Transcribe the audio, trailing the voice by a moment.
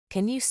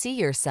Can you see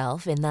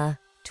yourself in the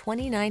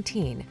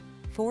 2019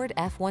 Ford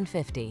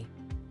F-150?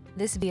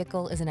 This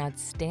vehicle is an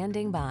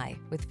outstanding buy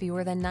with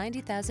fewer than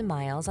 90,000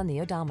 miles on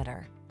the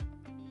odometer.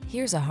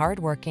 Here's a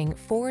hard-working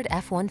Ford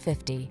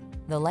F-150,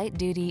 the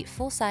light-duty,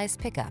 full-size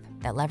pickup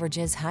that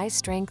leverages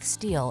high-strength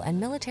steel and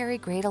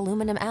military-grade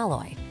aluminum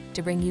alloy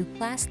to bring you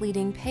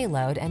class-leading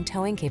payload and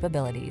towing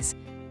capabilities.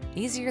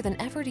 Easier than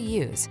ever to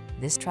use,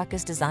 this truck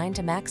is designed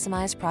to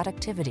maximize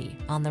productivity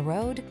on the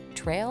road,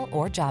 trail,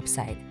 or job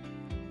site.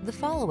 The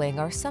following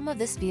are some of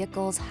this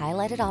vehicle's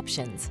highlighted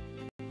options: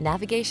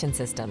 navigation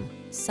system,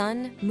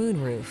 sun,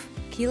 moonroof,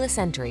 keyless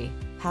entry,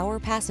 power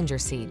passenger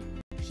seat,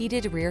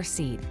 heated rear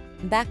seat,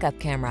 backup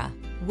camera,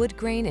 wood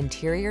grain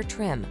interior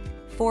trim,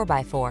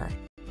 4x4,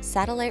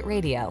 satellite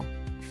radio,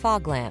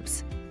 fog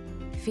lamps.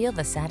 Feel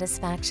the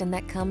satisfaction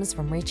that comes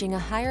from reaching a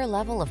higher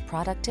level of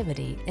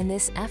productivity in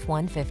this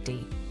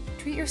F-150.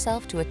 Treat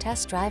yourself to a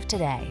test drive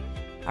today.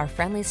 Our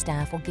friendly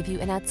staff will give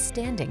you an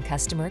outstanding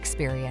customer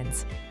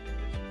experience.